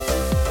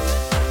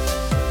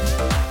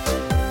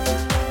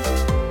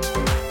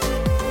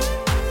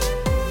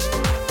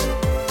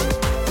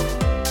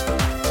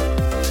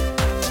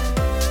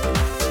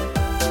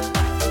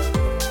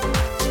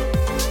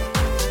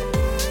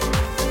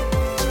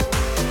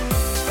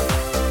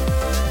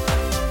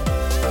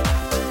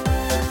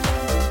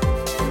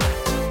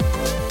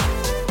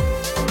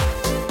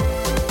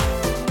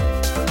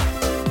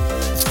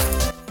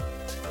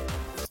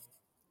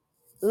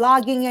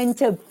logging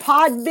into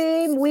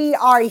Podbeam. We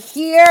are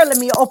here. Let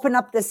me open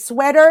up the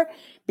sweater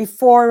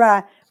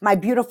before my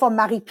beautiful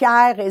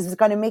Marie-Pierre is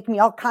going to make me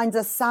all kinds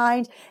of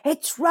signs.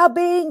 It's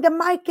rubbing. The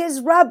mic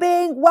is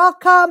rubbing.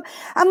 Welcome.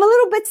 I'm a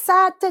little bit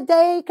sad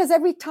today because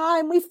every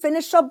time we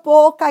finish a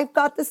book, I've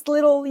got this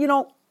little,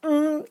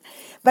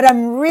 but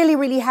I'm really,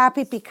 really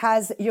happy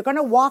because you're going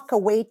to walk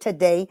away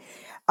today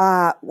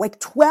with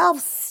 12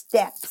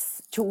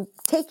 steps to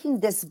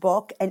taking this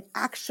book and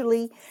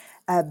actually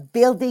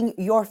building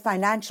your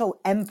financial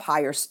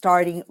empire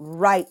starting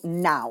right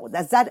now.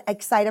 Does that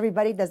excite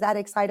everybody?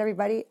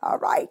 All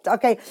right.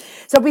 Okay.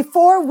 So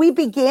before we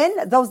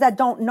begin, those that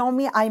don't know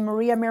me, I'm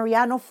Maria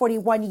Mariano,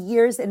 41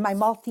 years in my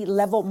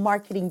multi-level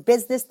marketing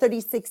business,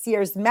 36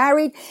 years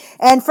married.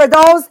 And for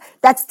those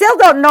that still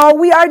don't know,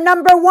 we are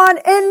number one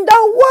in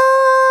the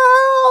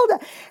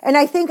world. And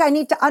I think I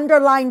need to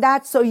underline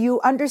that so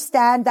you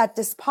understand that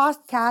this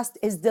podcast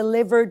is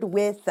delivered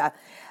with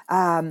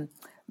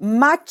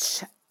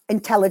much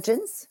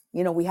intelligence.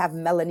 We have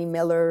Melanie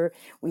Miller,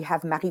 we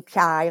have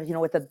Marie-Pierre,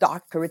 with a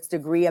doctorate's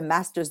degree, a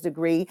master's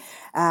degree.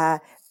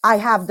 I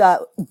have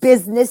the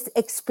business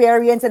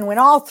experience. And when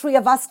all three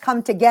of us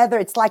come together,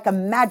 it's like a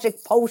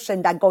magic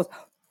potion that goes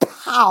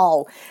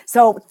pow.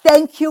 So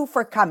thank you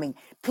for coming.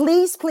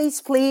 Please,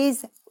 please,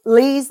 please,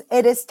 Lise,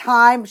 it is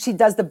time. She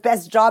does the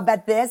best job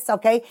at this,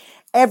 okay?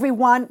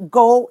 Everyone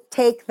go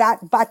take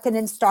that button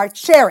and start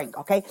sharing,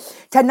 okay?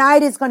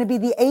 Tonight is going to be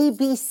the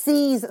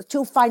ABCs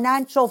to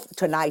financial...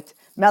 Tonight,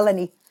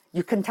 Melanie,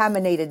 you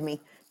contaminated me.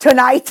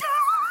 Tonight,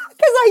 because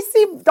I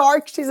see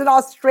dark. She's in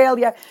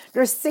Australia.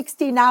 There's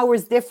 16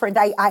 hours different.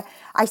 I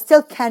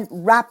still can't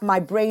wrap my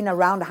brain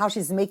around how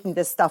she's making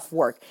this stuff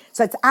work.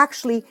 So it's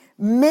actually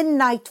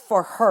midnight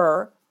for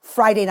her,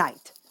 Friday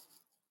night.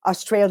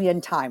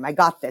 Australian time. I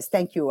got this.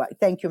 Thank you.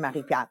 Thank you,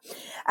 Marie-Pierre.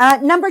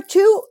 Number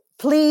 2,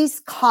 please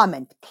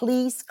comment.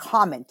 Please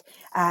comment.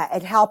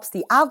 It helps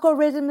the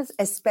algorithms,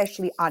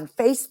 especially on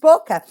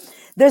Facebook.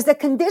 There's a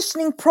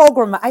conditioning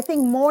program. I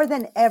think more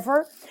than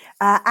ever,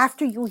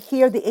 after you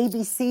hear the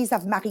ABCs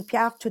of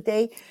Marie-Pierre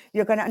today,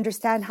 you're going to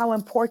understand how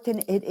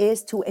important it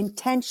is to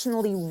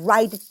intentionally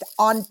write it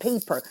on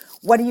paper.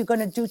 What are you going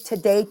to do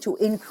today to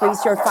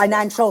increase your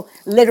financial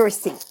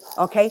literacy?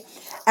 Okay.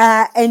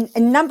 And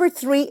number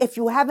 3, if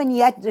you haven't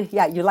yet,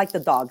 you like the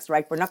dogs,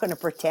 right? We're not going to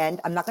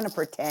pretend. I'm not going to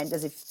pretend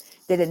as if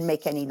they didn't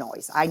make any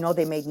noise. I know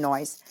they made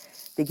noise.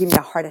 They give me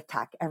a heart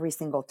attack every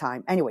single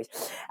time. Anyways,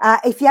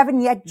 if you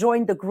haven't yet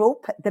joined the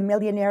group, the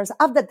Millionaires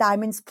of the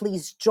Diamonds,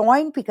 please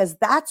join because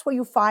that's where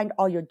you find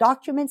all your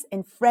documents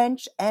in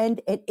French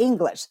and in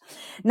English.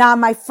 Now,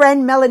 my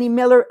friend Melanie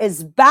Miller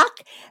is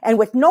back. And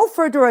with no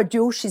further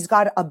ado, she's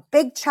got a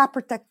big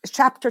chapter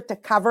to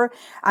cover.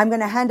 I'm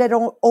going to hand it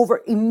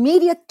over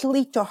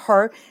immediately to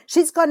her.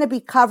 She's going to be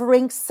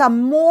covering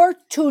some more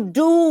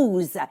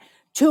to-dos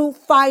to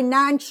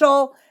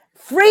financial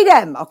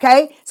freedom,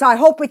 okay? So I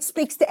hope it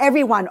speaks to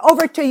everyone.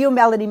 Over to you,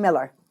 Melanie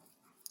Miller.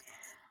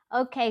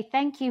 Okay,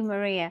 thank you,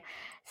 Maria.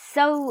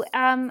 So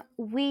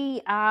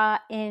we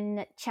are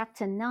in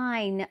chapter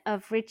 9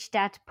 of Rich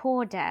Dad,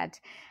 Poor Dad.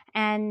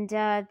 And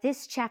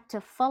this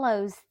chapter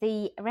follows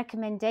the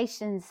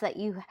recommendations that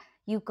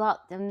you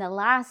got in the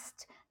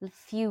last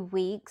few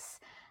weeks,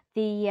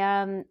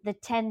 the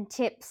 10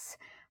 tips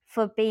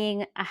for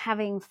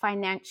having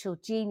financial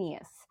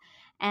genius.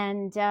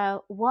 And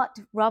what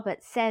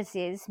Robert says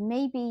is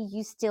maybe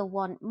you still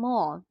want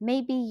more.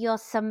 Maybe you're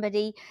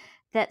somebody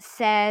that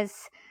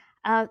says,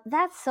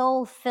 that's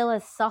all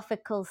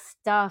philosophical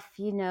stuff,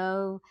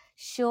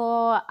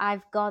 Sure,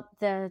 I've got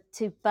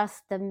to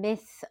bust the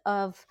myth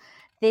of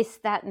this,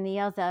 that, and the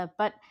other.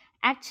 But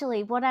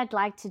actually, what I'd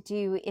like to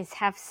do is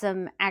have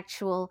some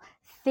actual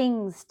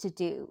things to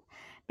do.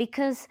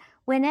 Because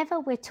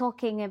whenever we're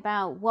talking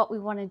about what we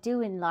want to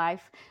do in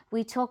life,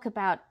 we talk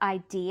about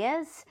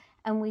ideas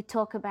and we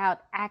talk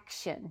about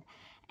action.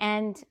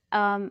 And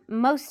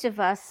most of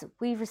us,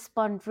 we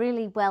respond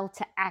really well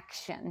to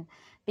action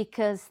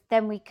because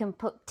then we can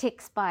put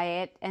ticks by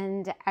it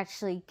and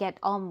actually get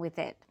on with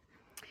it.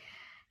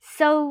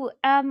 So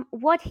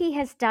what he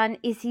has done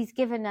is he's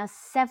given us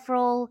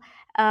several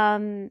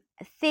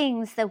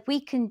things that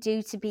we can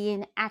do to be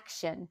in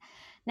action.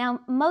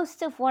 Now,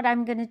 most of what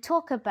I'm going to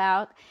talk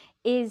about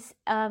is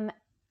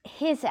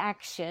his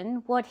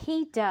action, what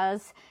he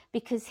does,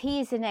 because he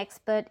is an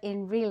expert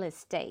in real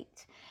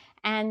estate.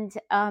 And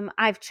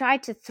I've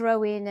tried to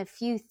throw in a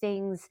few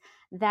things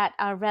that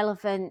are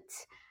relevant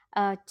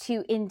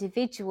to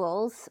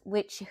individuals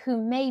who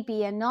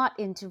maybe are not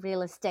into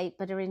real estate,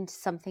 but are into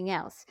something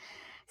else.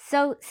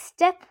 So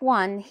step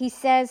 1, he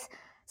says,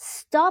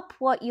 stop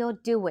what you're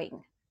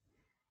doing.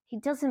 He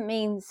doesn't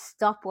mean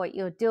stop what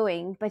you're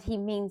doing, but he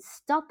means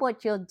stop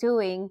what you're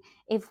doing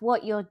if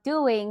what you're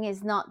doing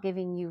is not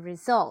giving you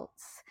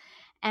results.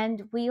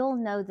 And we all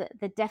know that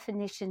the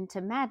definition to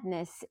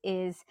madness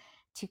is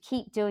to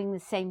keep doing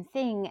the same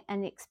thing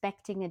and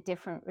expecting a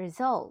different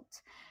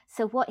result.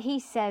 So what he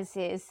says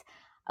is,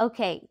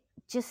 okay,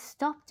 just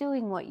stop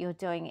doing what you're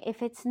doing.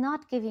 If it's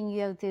not giving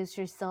you those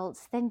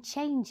results, then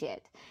change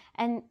it.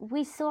 And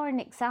we saw an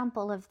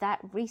example of that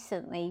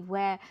recently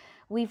where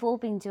we've all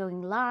been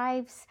doing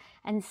lives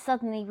and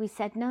suddenly we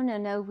said, no, no,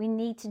 no, we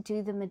need to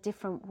do them a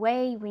different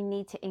way. We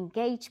need to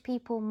engage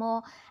people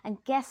more.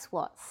 And guess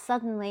what?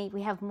 Suddenly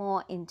we have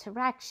more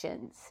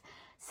interactions.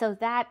 So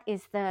that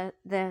is the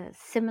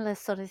similar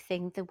sort of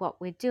thing to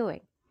what we're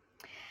doing.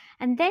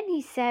 And then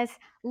he says,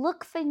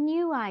 look for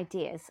new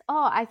ideas.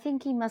 Oh, I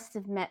think he must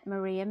have met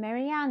Maria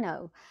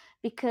Mariano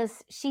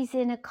because she's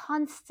in a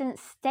constant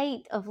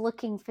state of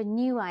looking for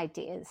new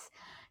ideas.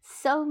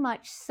 So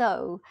much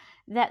so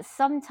that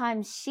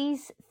sometimes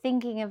she's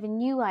thinking of a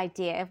new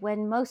idea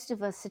when most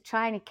of us are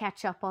trying to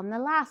catch up on the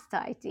last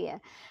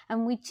idea.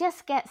 And we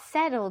just get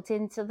settled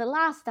into the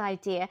last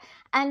idea.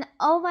 And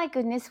oh my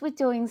goodness, we're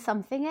doing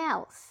something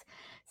else.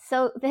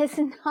 So there's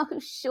no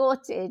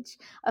shortage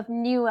of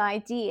new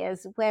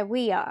ideas where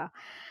we are.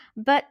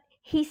 But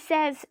he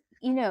says,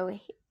 you know,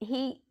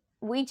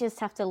 we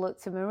just have to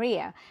look to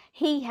Maria.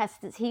 He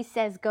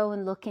says go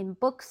and look in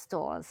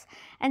bookstores.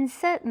 And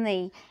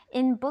certainly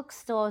in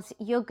bookstores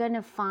you're going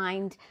to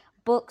find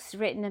books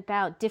written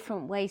about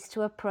different ways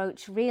to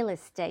approach real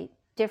estate,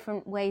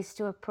 different ways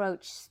to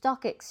approach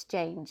stock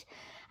exchange,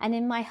 and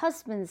in my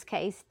husband's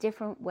case,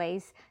 different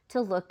ways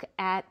to look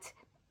at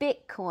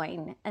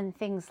Bitcoin and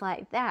things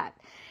like that.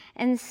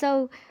 And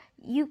so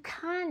you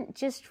can't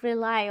just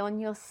rely on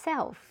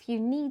yourself.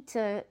 You need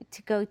to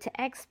go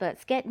to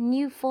experts, get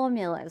new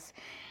formulas.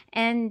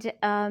 And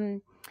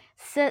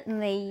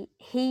certainly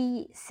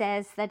he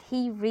says that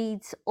he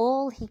reads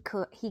all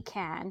he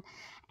can,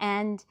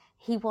 and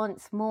he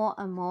wants more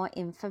and more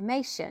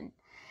information.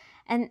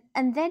 And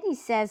then he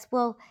says,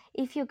 well,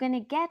 if you're going to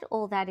get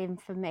all that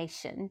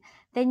information,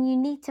 then you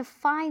need to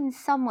find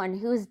someone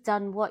who has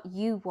done what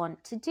you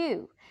want to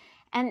do.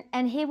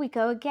 And here we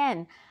go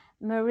again.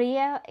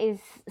 Maria is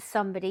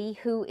somebody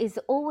who is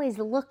always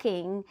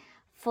looking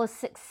for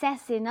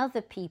success in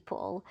other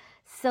people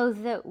so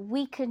that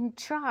we can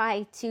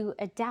try to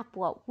adapt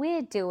what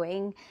we're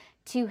doing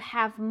to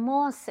have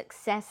more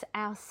success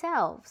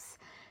ourselves.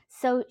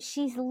 So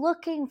she's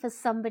looking for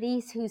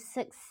somebody who's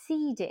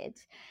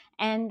succeeded.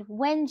 And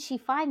when she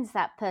finds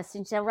that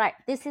person, she says, right,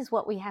 this is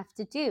what we have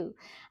to do.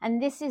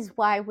 And this is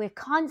why we're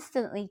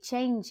constantly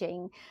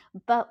changing,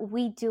 but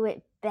we do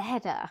it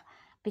better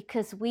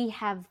because we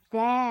have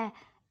their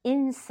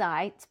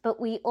insight, but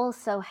we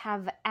also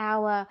have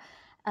our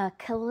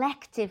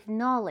collective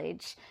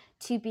knowledge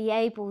to be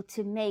able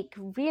to make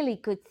really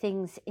good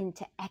things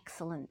into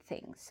excellent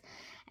things.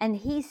 And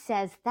he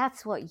says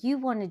that's what you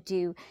want to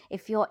do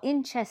if you're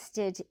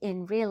interested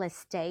in real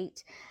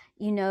estate,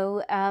 you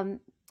know,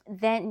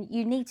 then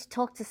you need to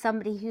talk to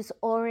somebody who's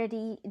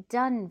already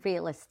done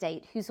real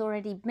estate, who's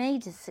already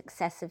made a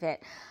success of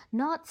it,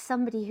 not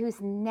somebody who's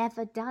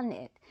never done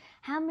it.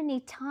 How many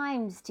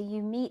times do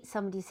you meet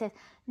somebody who says,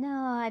 no,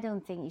 I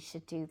don't think you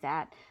should do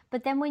that.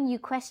 But then when you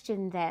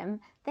question them,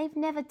 they've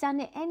never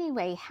done it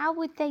anyway. How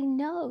would they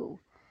know?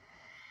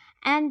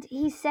 And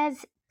he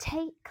says,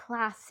 take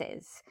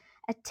classes,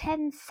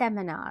 attend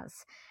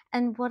seminars.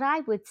 And what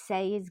I would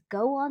say is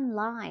go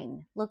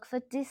online, look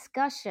for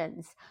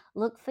discussions,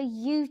 look for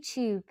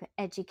YouTube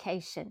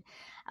education.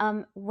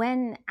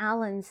 When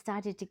Alan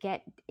started to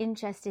get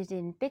interested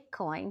in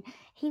Bitcoin,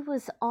 he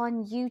was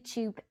on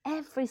YouTube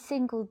every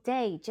single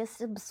day,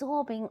 just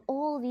absorbing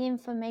all the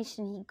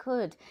information he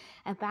could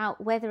about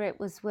whether it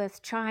was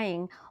worth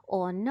trying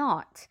or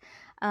not.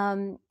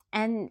 And,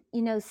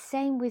 you know,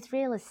 same with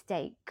real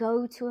estate.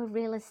 Go to a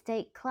real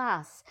estate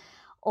class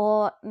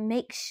or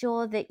make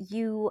sure that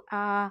you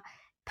are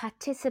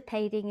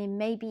participating in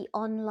maybe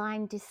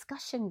online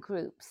discussion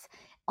groups,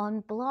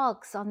 on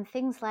blogs, on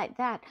things like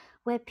that,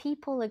 where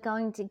people are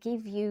going to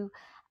give you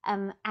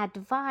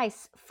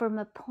advice from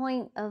a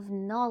point of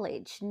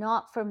knowledge,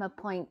 not from a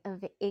point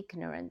of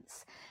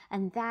ignorance.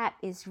 And that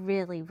is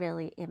really,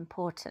 really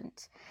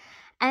important.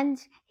 And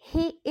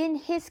in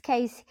his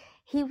case,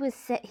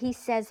 he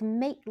says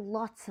make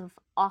lots of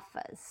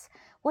offers.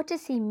 What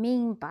does he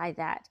mean by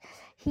that?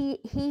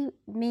 He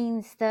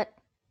means that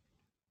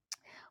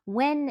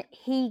when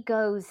he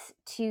goes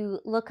to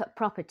look at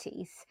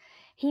properties,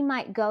 he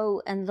might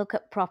go and look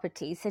at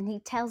properties, and he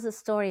tells a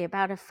story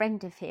about a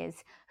friend of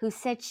his who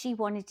said she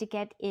wanted to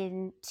get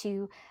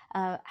into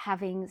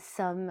having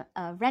some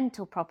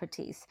rental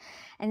properties.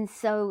 And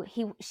so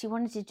she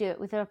wanted to do it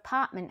with her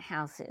apartment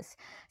houses.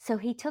 So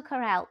he took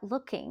her out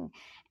looking,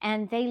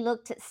 and they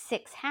looked at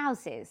 6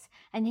 houses.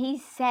 And he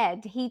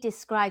said, he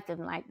described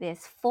them like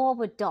this: 4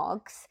 were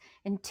dogs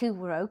and 2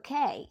 were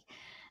okay.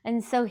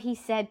 And so he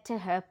said to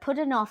her, put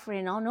an offer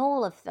in on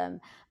all of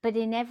them, but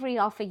in every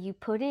offer you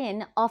put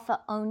in, offer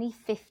only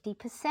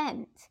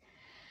 50%.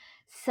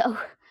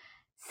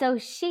 So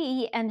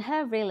she and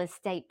her real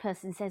estate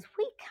person says,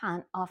 we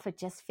can't offer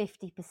just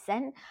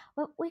 50%,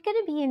 but we're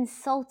going to be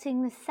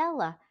insulting the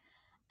seller.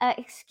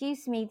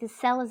 excuse me, the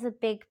seller's a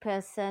big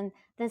person,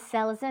 the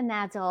seller's an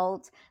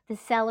adult, the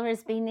seller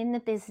has been in the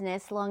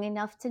business long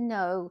enough to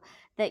know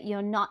that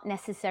you're not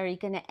necessarily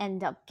going to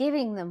end up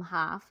giving them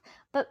half.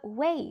 But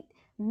wait,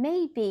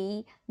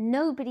 maybe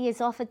nobody has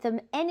offered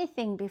them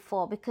anything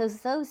before,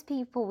 because those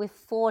people with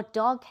 4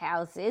 dog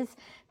houses,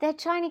 they're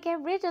trying to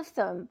get rid of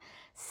them.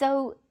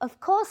 So of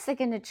course they're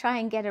going to try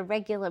and get a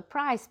regular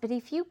price, but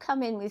if you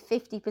come in with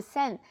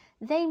 50%,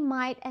 they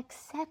might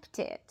accept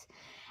it.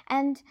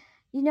 And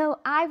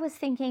I was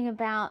thinking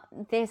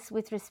about this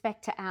with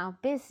respect to our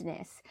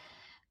business.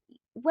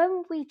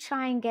 When we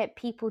try and get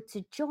people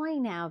to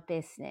join our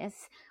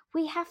business,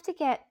 we have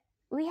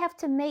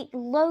to make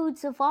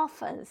loads of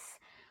offers.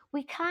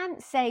 We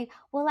can't say,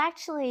 well,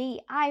 actually,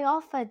 I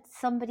offered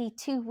somebody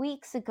 2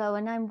 weeks ago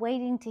and I'm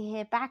waiting to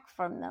hear back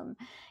from them.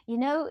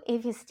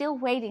 If you're still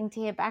waiting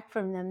to hear back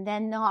from them, they're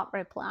not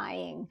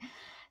replying.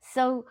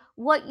 So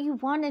what you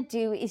want to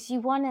do is you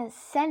want to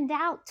send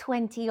out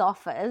 20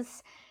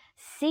 offers,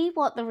 see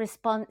what the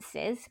response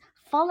is,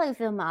 follow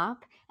them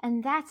up,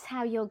 and that's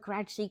how you're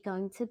gradually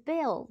going to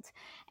build.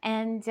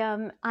 And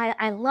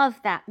I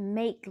love that.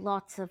 Make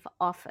lots of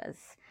offers.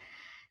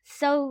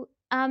 So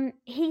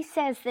he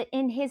says that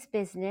in his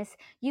business,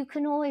 you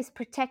can always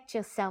protect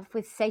yourself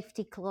with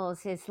safety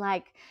clauses,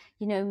 like,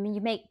 you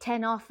make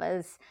 10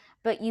 offers,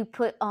 but you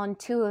put on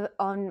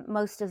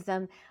most of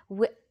them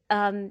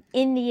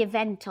in the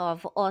event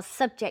of or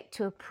subject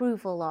to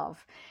approval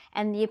of.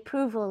 And the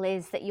approval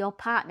is that your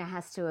partner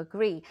has to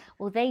agree.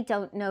 Well, they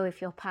don't know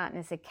if your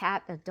partner's a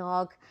cat, a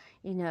dog,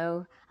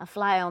 a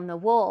fly on the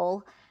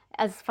wall.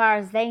 As far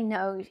as they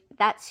know,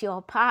 that's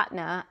your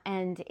partner.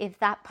 And if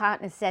that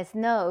partner says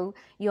no,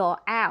 you're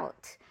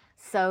out.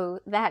 So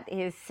that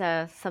is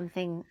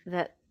something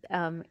that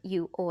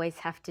you always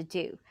have to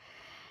do.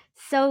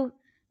 So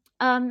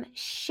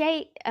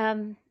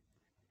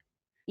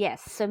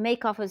yes, so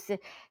make offers.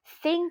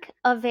 Think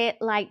of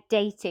it like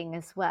dating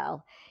as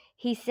well.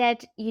 He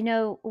said,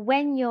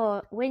 when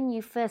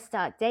you first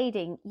start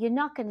dating, you're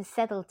not going to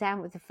settle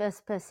down with the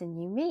first person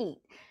you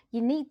meet.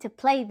 You need to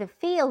play the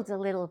field a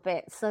little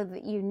bit so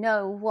that you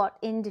know what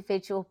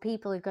individual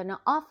people are going to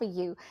offer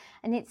you.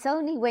 And it's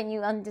only when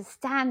you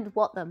understand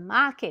what the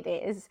market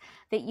is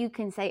that you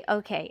can say,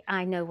 okay,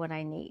 I know what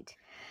I need.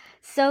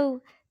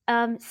 So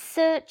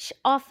search,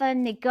 offer,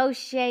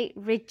 negotiate,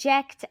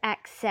 reject,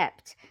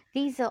 accept.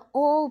 These are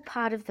all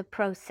part of the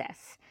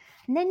process.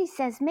 And then he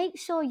says, make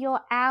sure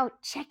you're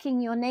out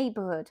checking your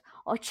neighborhood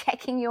or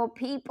checking your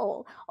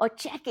people or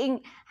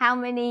checking how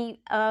many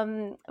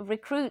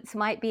recruits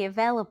might be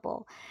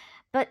available.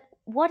 But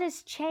what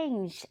has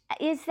changed?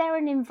 Is there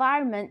an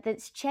environment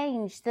that's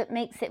changed that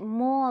makes it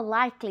more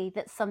likely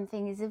that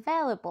something is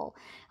available?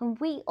 And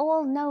we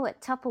all know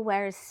at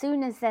Tupperware, as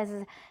soon as there's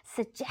a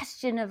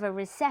suggestion of a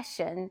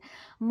recession,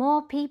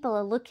 more people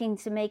are looking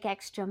to make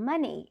extra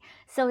money.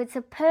 So it's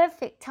a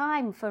perfect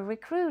time for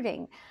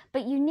recruiting.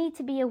 But you need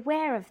to be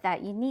aware of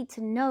that. You need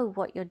to know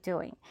what you're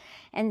doing.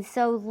 And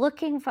so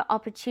looking for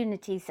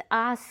opportunities,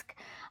 ask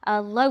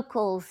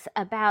locals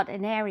about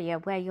an area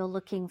where you're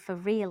looking for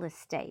real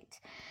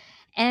estate.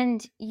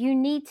 And you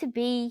need to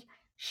be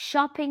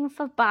shopping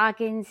for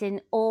bargains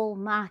in all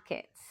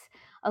markets.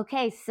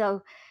 Okay,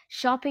 so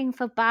shopping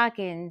for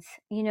bargains,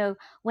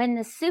 when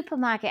the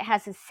supermarket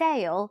has a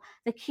sale,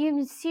 the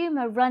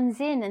consumer runs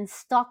in and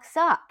stocks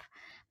up.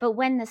 But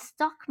when the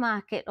stock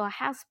market or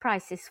house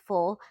prices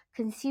fall,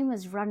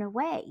 consumers run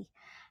away.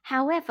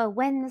 However,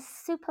 when the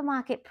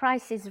supermarket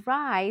prices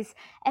rise,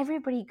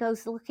 everybody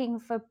goes looking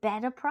for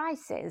better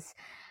prices.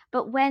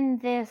 But when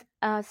the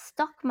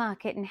stock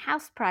market and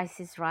house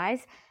prices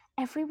rise,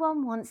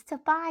 everyone wants to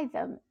buy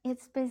them.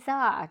 It's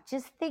bizarre.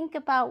 Just think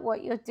about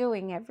what you're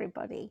doing,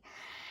 everybody.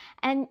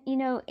 And,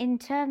 in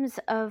terms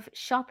of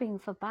shopping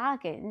for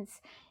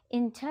bargains,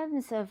 in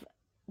terms of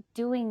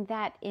doing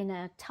that in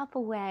a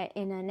Tupperware,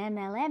 in an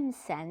MLM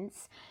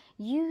sense,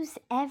 use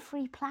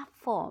every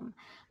platform.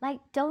 Like,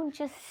 don't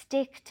just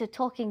stick to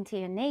talking to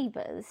your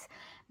neighbors.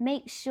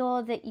 Make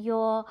sure that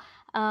you're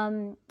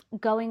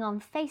going on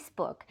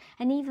Facebook.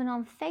 And even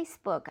on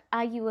Facebook,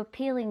 are you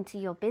appealing to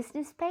your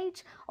business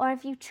page, or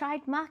have you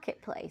tried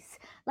Marketplace?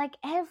 Like,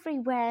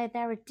 everywhere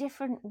there are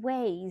different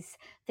ways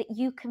that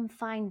you can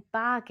find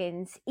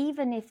bargains,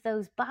 even if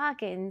those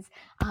bargains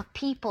are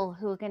people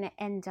who are going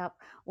to end up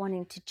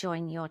wanting to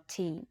join your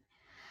team.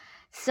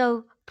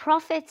 So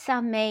profits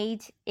are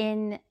made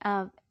in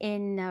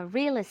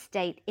real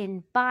estate,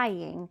 in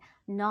buying,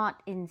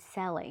 not in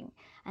selling.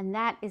 And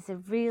that is a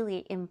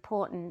really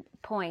important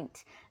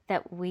point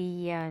that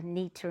we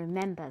need to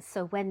remember.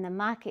 So when the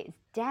market is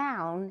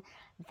down,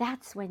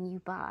 that's when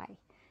you buy.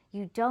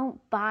 You don't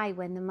buy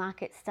when the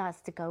market starts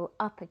to go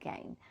up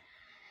again.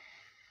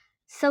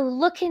 So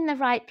look in the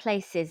right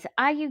places.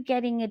 Are you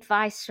getting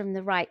advice from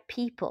the right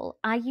people?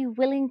 Are you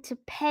willing to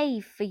pay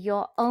for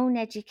your own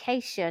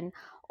education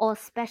or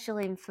special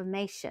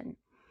information?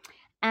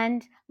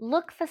 And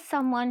look for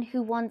someone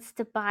who wants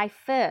to buy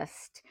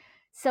first.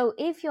 So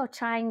if you're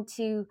trying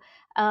to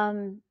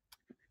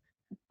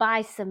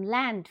buy some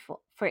land,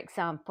 for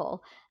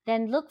example,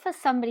 then look for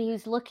somebody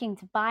who's looking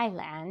to buy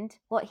land.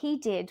 What he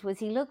did was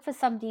he looked for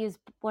somebody who's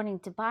wanting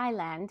to buy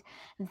land.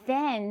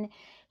 Then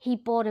he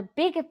bought a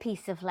bigger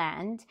piece of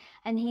land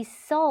and he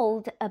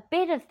sold a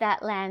bit of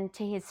that land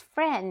to his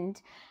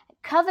friend,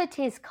 covered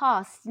his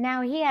costs.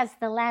 Now he has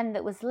the land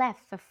that was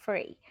left for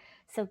free.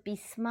 So be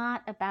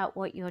smart about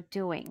what you're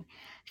doing.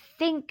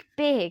 Think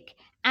big.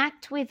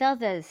 Act with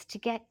others to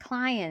get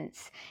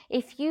clients.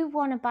 If you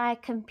want to buy a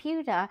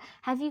computer,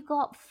 have you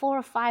got 4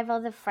 or 5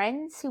 other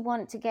friends who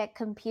want to get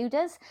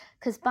computers?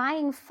 Because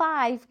buying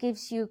 5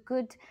 gives you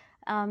good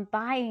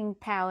buying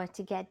power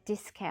to get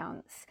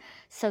discounts.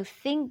 So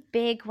think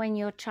big when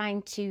you're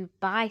trying to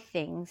buy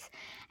things,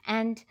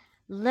 and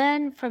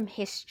learn from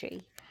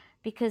history,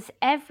 because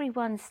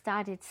everyone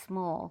started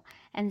small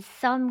and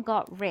some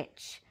got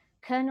rich.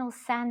 Colonel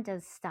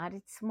Sanders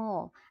started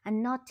small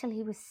and not till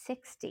he was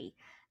 60.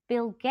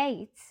 Bill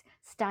Gates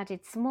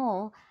started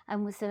small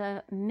and was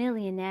a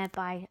millionaire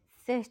by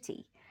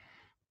 30.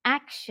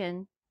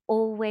 Action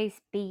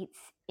always beats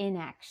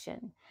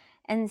inaction.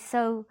 And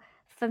so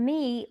for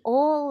me,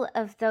 all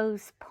of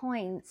those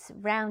points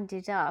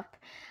rounded up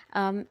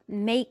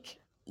make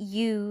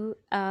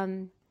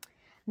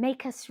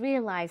us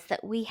realize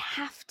that we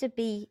have to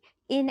be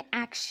in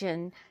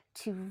action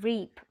to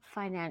reap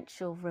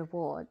financial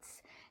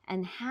rewards.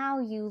 And how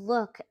you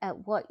look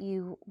at what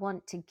you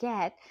want to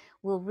get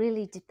will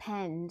really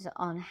depend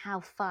on how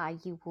far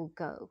you will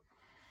go.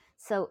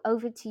 So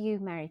over to you,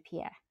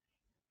 Marie-Pierre.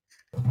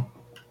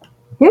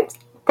 Yep.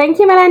 Thank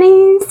you,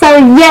 Melanie. So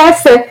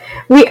yes,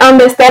 we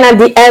understand at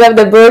the end of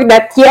the book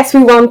that yes,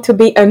 we want to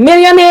be a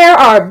millionaire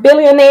or a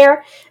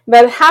billionaire,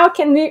 but how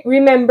can we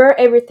remember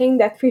everything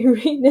that we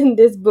read in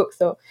this book?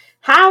 So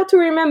how to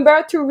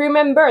remember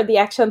the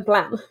action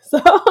plan. So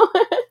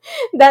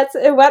that's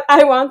what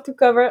I want to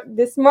cover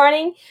this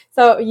morning.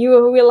 So you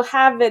will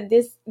have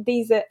this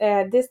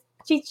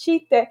cheat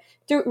sheet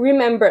to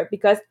remember,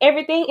 because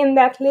everything in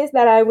that list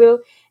that I will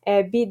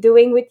be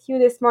doing with you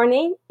this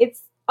morning,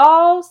 it's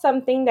all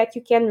something that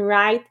you can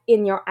write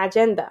in your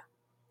agenda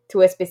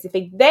to a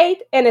specific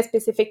date and a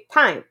specific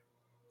time.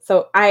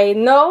 So I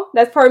know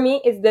that for me,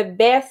 it's the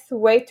best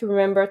way to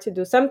remember to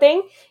do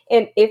something,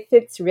 and if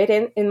it's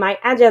written in my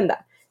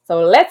agenda. So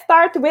let's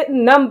start with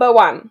number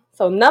 1.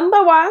 So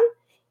number 1,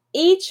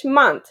 each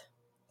month.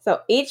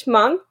 So each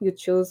month you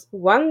choose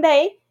one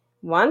day,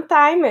 one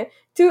time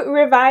to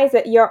revise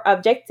your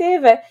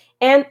objective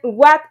and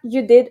what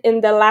you did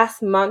in the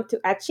last month to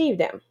achieve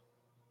them.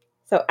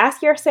 So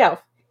ask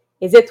yourself,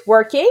 is it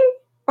working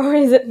or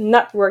is it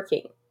not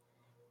working?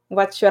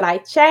 What should I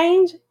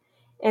change?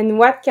 And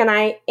what can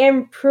I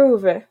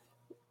improve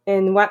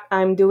in what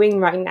I'm doing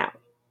right now?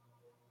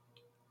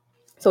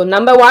 So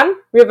number 1,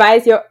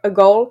 revise your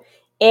goal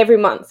every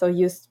month. So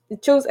you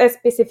choose a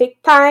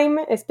specific time,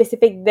 a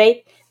specific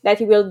date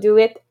that you will do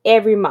it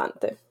every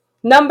month.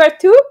 Number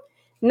 2,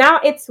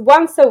 now it's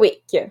once a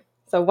week.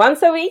 So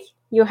once a week,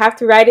 you have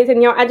to write it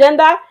in your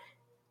agenda.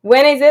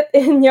 When is it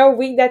in your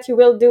week that you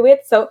will do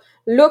it? So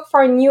look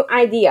for a new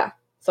idea.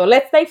 So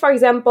let's say, for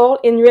example,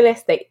 in real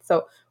estate.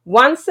 So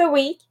once a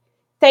week,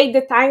 take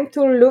the time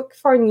to look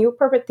for new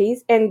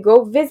properties and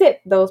go visit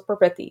those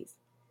properties.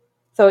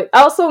 So it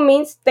also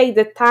means take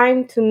the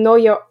time to know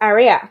your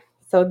area.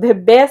 So the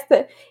best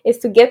is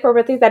to get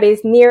properties that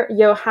is near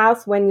your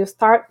house when you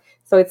start.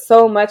 So it's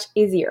so much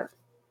easier.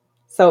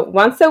 So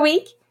once a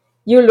week,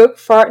 you look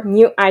for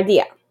new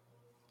idea.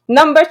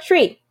 Number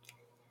 3,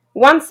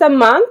 once a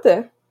month,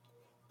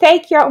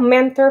 take your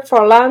mentor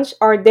for lunch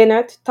or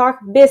dinner to talk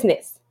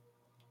business.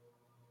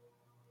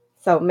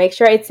 So make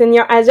sure it's in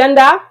your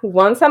agenda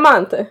once a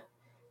month.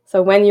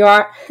 So when you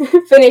are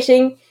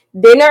finishing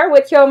dinner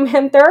with your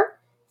mentor,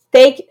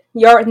 take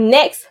your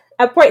next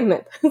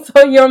appointment.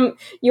 So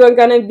you're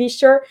gonna be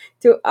sure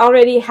to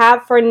already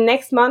have for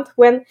next month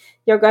when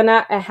you're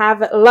gonna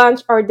have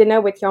lunch or dinner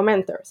with your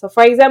mentor. So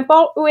for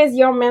example, who is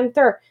your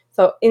mentor?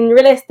 So in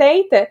real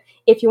estate,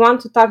 if you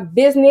want to talk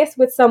business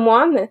with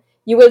someone,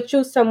 you will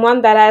choose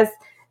someone that has,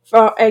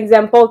 for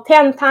example,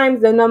 10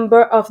 times the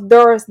number of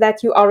doors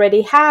that you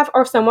already have,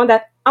 or someone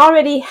that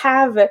already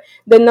have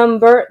the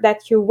number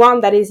that you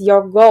want, that is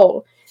your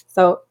goal.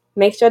 So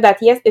make sure that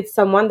yes, it's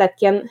someone that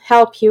can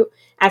help you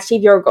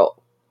achieve your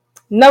goal.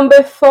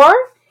 Number 4,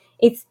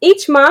 it's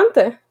each month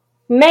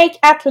make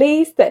at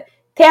least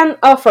 10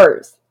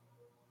 offers.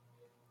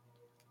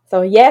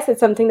 So yes,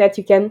 it's something that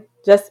you can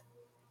just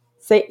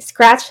say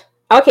scratch.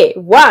 Okay,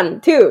 1,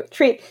 2,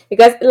 3,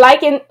 because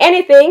like in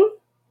anything,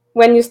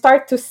 when you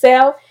start to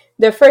sell,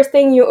 the first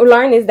thing you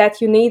learn is that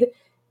you need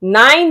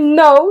 9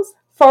 no's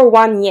for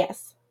 1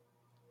 yes.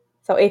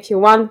 So if you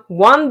want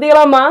 1 deal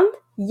a month,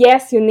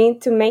 yes, you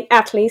need to make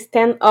at least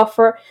 10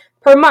 offers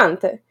per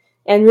month.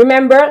 And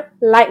remember,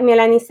 like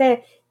Melanie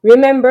said,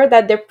 remember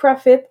that the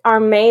profits are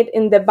made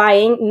in the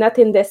buying, not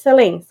in the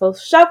selling. So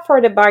shop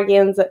for the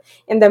bargains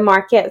in the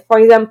market. For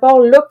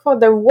example, look for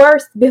the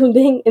worst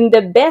building in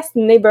the best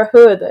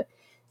neighborhood.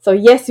 So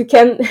yes, you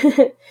can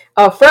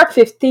offer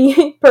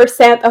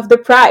 50% of the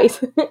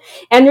price.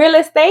 And real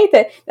estate,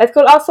 that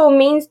could also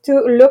mean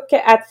to look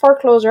at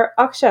foreclosure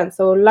auction.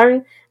 So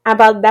learn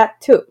about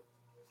that too.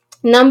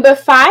 Number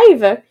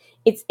 5,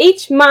 it's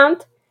each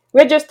month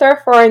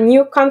register for a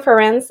new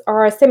conference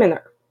or a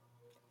seminar.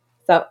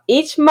 So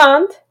each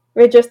month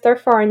register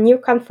for a new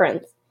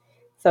conference.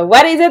 So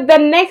what is it the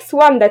next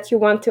one that you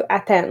want to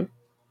attend?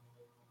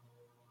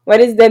 What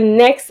is the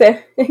next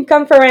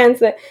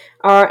conference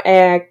or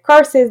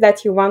courses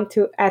that you want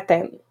to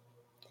attend?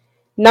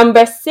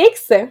 Number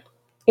 6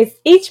 is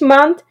each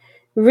month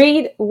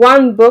read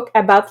one book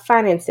about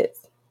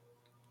finances.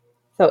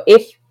 So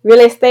if real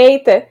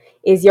estate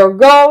is your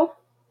goal,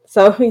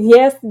 so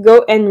yes,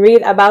 go and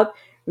read about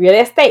real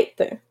estate.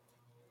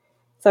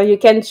 So you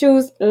can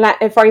choose,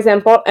 for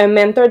example, a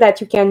mentor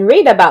that you can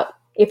read about.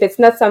 If it's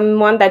not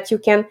someone that you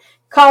can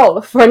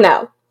call for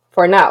now.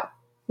 For now,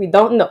 we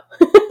don't know.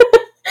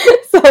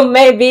 So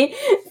maybe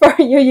for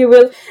you, you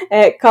will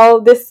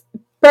call this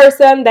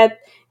person that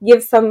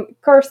gives some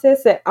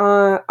courses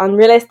on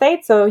real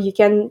estate. So he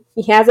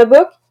has a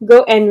book,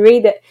 go and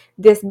read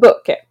this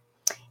book.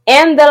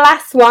 And the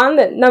last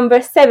one, number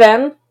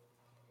 7,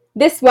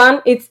 this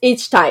one, it's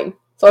each time.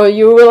 So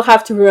you will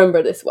have to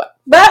remember this one.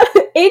 But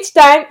each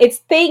time it's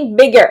think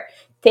bigger.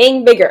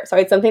 Think bigger. So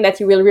it's something that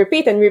you will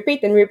repeat and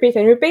repeat and repeat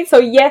and repeat. So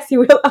yes,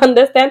 you will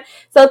understand.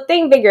 So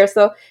think bigger.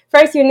 So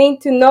first you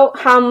need to know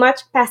how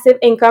much passive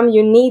income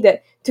you need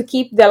to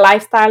keep the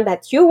lifestyle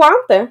that you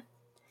want.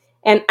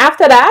 And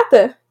after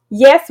that,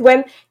 yes,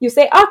 when you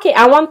say, okay,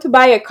 I want to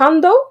buy a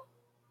condo,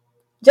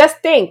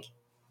 just think.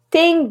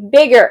 Think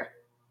bigger.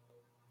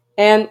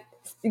 And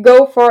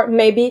go for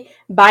maybe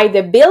buy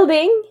the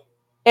building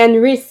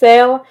and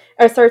resell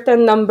a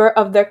certain number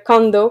of the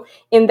condo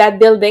in that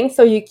building,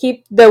 so you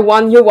keep the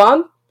one you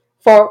want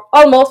for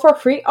almost for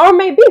free or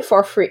maybe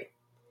for free.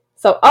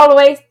 So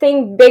always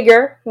think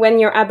bigger when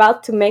you're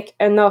about to make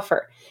an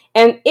offer.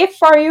 And if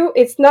for you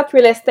it's not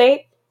real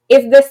estate,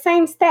 it's the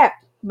same step,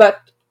 but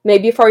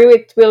maybe for you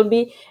it will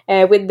be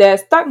with the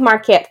stock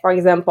market, for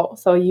example.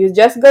 So you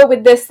just go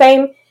with the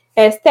same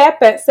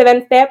step,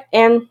 7 step,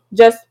 and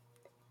just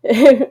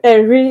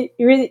write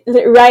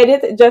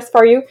it just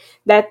for you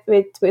that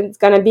it's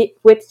gonna be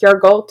with your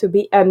goal to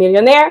be a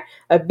millionaire,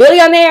 a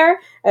billionaire,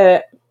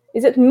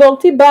 is it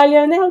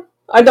multi-billionaire?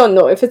 I don't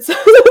know if it's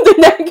something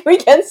that we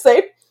can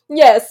say.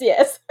 Yes,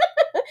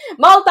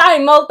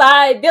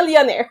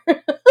 multi-billionaire.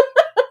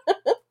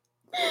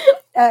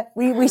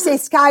 We say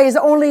sky is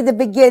only the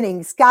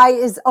beginning. Sky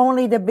is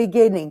only the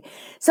beginning.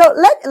 So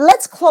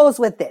let's close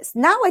with this.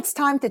 Now it's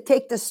time to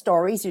take the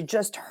stories you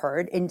just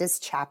heard in this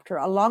chapter,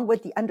 along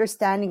with the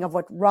understanding of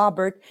what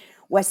Robert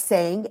was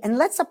saying, and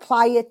let's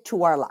apply it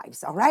to our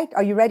lives. All right.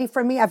 Are you ready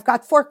for me? I've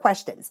got 4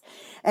 questions.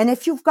 And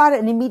if you've got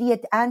an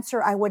immediate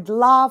answer, I would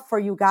love for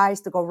you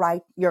guys to go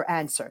write your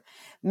answer.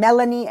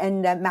 Melanie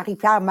and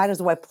Marie-Pierre might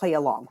as well play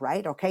along,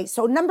 right? Okay.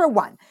 So number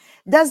 1,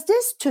 does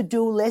this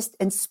to-do list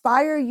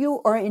inspire you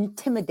or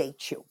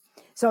intimidate you?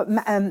 So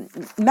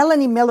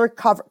Melanie Miller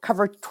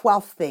covered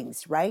 12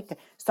 things, right?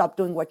 Stop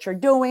doing what you're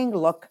doing,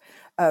 look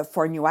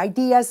for new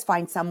ideas,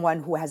 find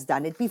someone who has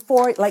done it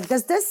before. Like,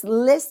 does this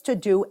list to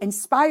do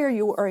inspire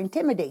you or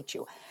intimidate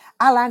you?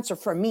 I'll answer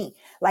for me.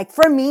 Like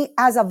for me,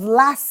 as of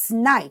last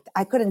night,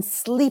 I couldn't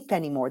sleep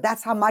anymore.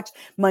 That's how much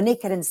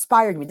Monique had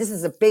inspired me. This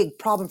is a big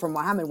problem for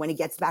Mohammed when he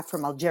gets back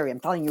from Algeria.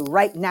 I'm telling you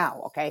right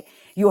now, okay?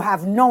 You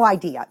have no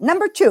idea.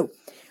 Number 2,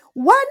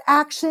 what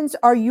actions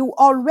are you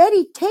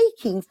already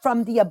taking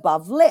from the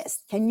above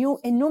list? Can you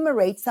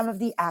enumerate some of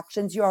the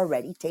actions you're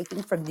already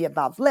taking from the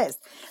above list?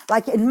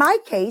 Like in my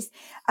case,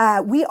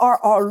 we are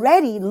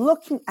already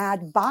looking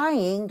at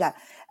buying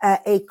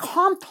a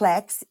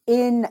complex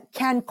in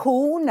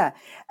Cancun,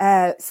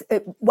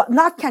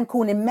 not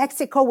Cancun, in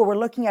Mexico, where we're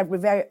looking at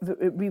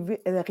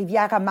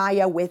Riviera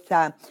Maya with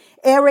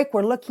Eric.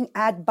 We're looking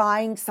at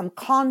buying some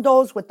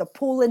condos with the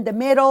pool in the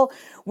middle,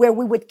 where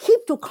we would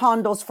keep 2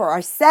 condos for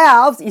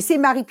ourselves. You see,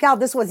 Marie-Pierre,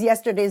 this was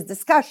yesterday's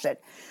discussion.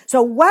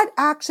 So what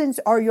actions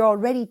are you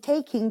already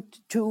taking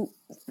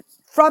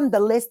from the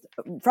list,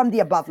 from the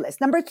above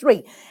list? Number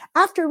 3,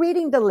 after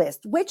reading the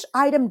list, which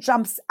item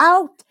jumps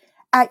out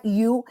at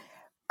you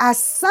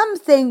as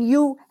something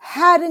you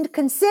hadn't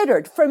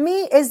considered? For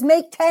me, is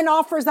make 10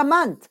 offers a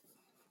month.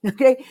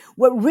 Okay.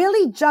 What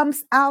really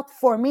jumps out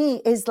for me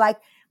is like,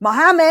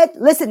 Mohammed,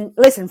 listen,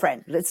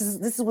 friend, this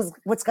is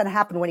what's going to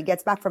happen when he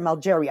gets back from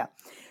Algeria.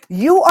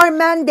 You are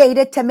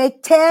mandated to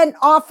make 10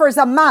 offers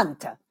a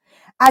month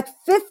at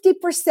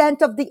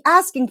 50% of the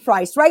asking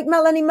price, right,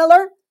 Melanie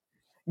Miller?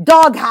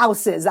 Dog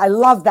houses. I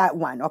love that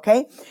one.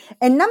 Okay.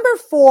 And number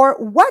 4,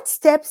 what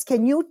steps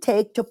can you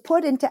take to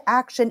put into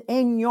action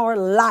in your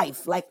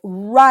life? Like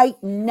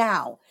right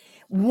now,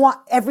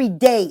 every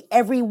day,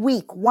 every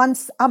week,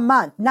 once a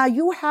month. Now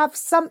you have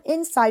some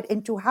insight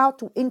into how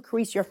to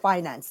increase your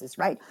finances,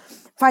 right?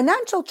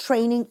 Financial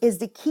training is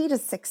the key to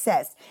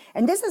success.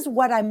 And this is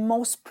what I'm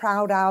most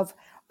proud of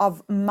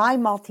my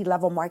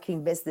multi-level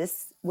marketing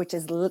business, which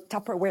is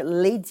Tupperware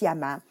Les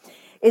Diamants,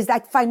 is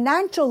that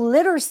financial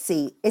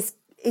literacy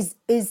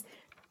is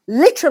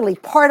literally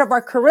part of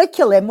our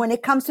curriculum when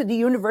it comes to the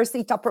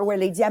University Tupperware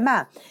Les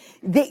Diamants.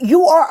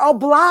 You are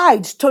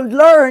obliged to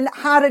learn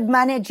how to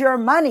manage your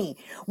money.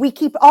 We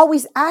keep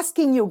always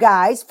asking you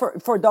guys,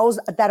 for those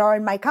that are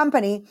in my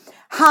company,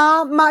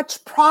 how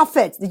much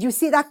profit? Did you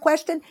see that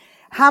question?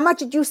 How much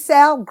did you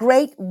sell?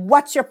 Great.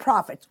 What's your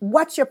profit?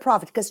 What's your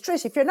profit? Because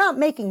Trish, if you're not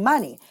making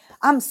money,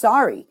 I'm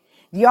sorry.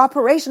 The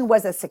operation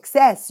was a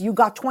success. You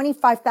got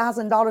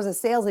 $25,000 of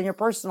sales in your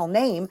personal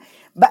name,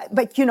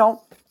 but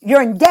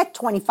you're in debt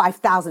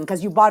 $25,000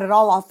 because you bought it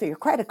all off of your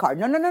credit card.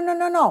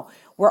 No.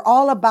 We're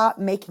all about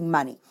making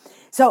money.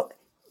 So,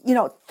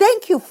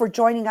 thank you for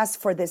joining us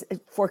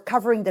for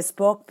covering this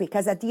book,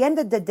 because at the end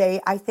of the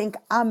day, I think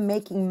I'm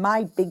making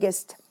my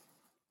biggest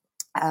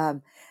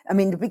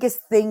the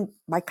biggest thing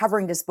by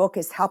covering this book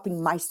is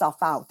helping myself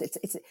out.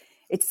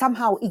 It's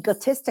somehow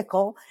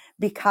egotistical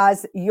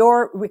because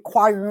you're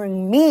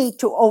requiring me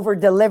to over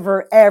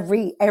deliver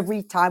every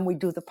time we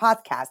do the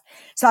podcast.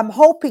 So I'm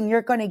hoping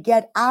you're going to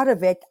get out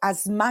of it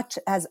as much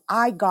as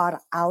I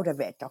got out of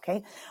it.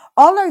 Okay.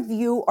 All of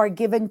you are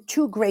given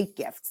two great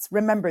gifts.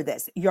 Remember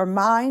this, your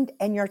mind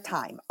and your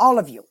time. All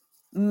of you,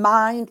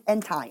 mind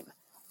and time.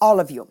 All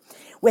of you.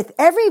 With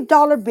every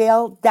dollar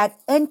bill that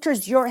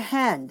enters your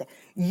hand,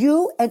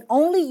 you and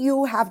only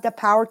you have the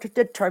power to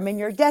determine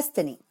your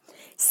destiny.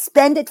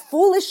 Spend it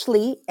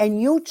foolishly and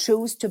you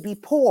choose to be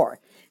poor.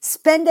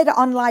 Spend it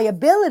on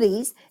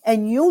liabilities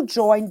and you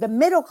join the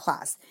middle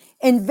class.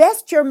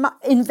 Invest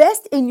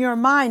in your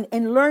mind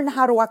and learn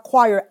how to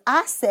acquire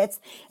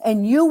assets,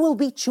 and you will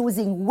be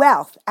choosing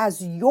wealth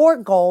as your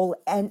goal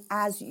and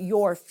as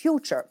your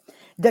future.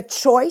 The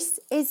choice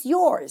is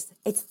yours.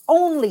 It's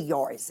only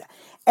yours.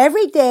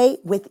 Every day,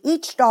 with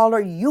each dollar,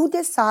 you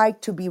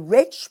decide to be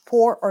rich,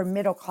 poor, or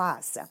middle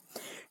class.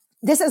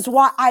 This is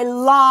why I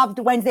loved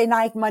Wednesday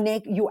night,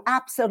 Monique. You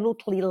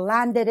absolutely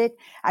landed it.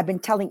 I've been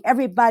telling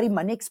everybody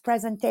Monique's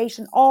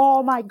presentation.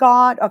 Oh my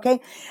God. Okay.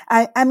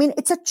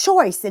 It's a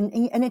choice, and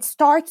it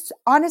starts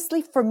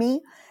honestly for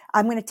me.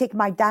 I'm going to take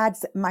my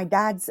dad's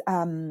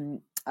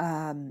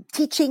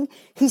teaching.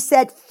 He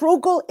said,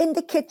 frugal in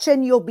the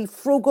kitchen, you'll be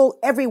frugal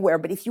everywhere.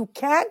 But if you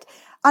can't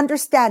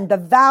understand the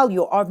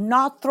value of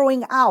not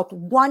throwing out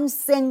one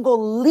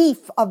single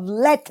leaf of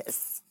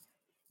lettuce,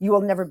 you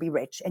will never be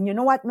rich. And you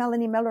know what,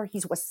 Melanie Miller?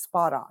 He was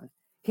spot on.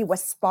 He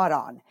was spot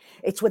on.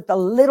 It's with the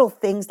little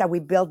things that we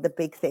build the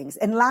big things.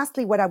 And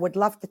lastly, what I would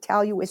love to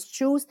tell you is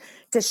choose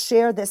to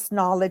share this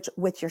knowledge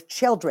with your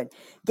children.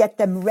 Get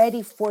them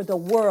ready for the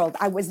world.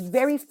 I was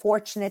very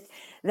fortunate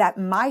that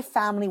my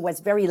family was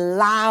very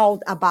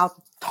loud about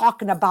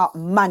talking about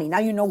money. Now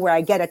you know where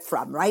I get it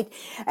from, right?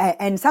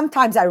 And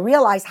sometimes I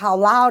realize how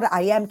loud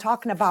I am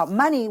talking about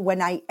money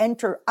when I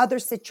enter other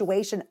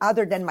situation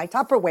other than my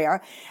Tupperware.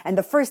 And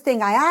the first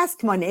thing I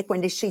ask Monique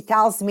when she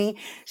tells me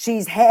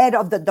she's head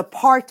of the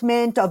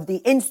department of the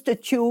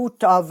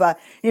Institute of,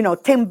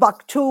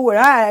 Timbuktu,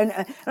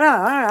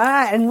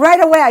 and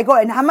right away I go,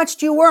 and how much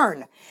do you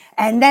earn?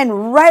 And then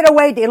right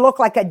away they look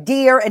like a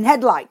deer in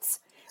headlights.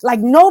 Like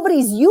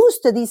nobody's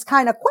used to these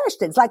kind of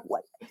questions. Like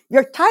what?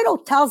 Your title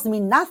tells me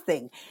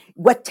nothing.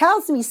 What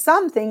tells me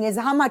something is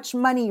how much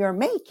money you're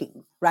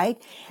making,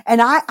 right?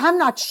 And I'm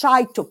not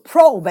shy to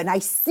probe, and I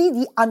see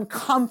the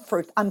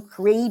uncomfort I'm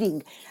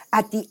creating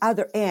at the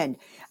other end.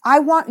 I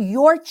want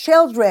your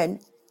children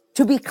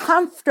to be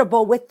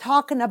comfortable with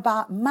talking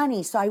about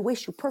money. So I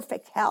wish you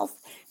perfect health,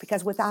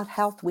 because without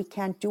health, we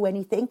can't do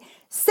anything.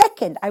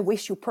 Second, I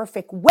wish you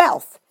perfect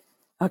wealth.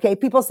 Okay,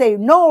 people say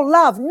no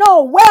love,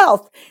 no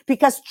wealth,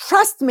 because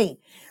trust me,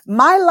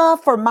 my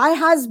love for my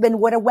husband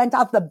would have went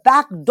out the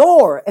back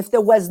door if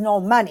there was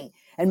no money.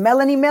 And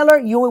Melanie Miller,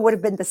 you would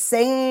have been the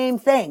same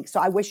thing. So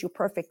I wish you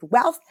perfect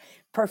wealth,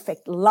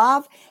 perfect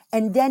love,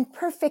 and then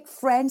perfect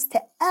friends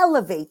to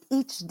elevate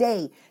each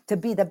day to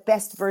be the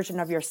best version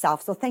of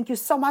yourself. So thank you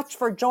so much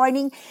for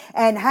joining,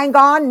 and hang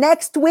on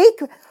next week.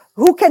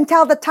 Who can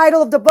tell the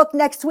title of the book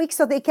next week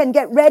so they can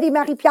get ready,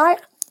 Marie-Pierre?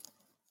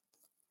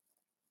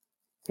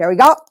 Here we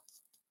go.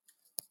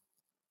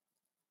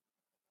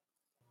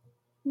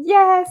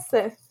 Yes,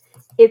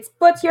 it's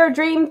Put Your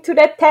Dream to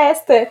the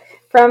Test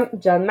from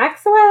John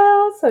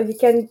Maxwell. So you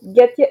can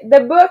get the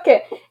book,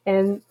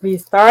 and we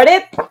start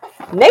it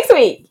next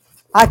week.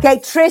 Okay,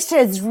 Trish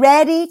is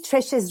ready.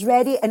 Trish is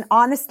ready. And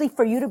honestly,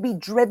 for you to be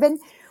driven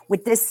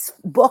with this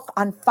book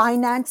on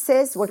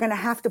finances, we're going to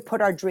have to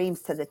put our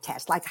dreams to the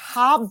test. Like,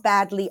 how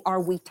badly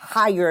are we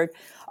tired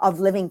of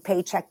living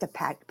paycheck to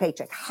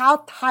paycheck?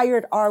 How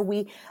tired are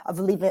we of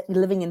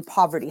living in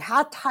poverty?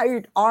 How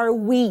tired are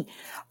we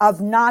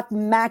of not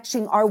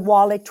matching our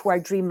wallet to our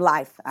dream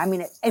life? I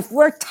mean, if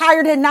we're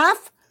tired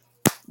enough,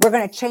 we're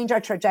going to change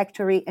our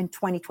trajectory in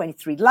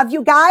 2023. Love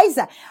you guys.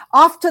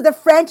 Off to the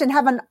French, and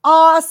have an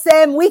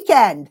awesome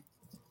weekend.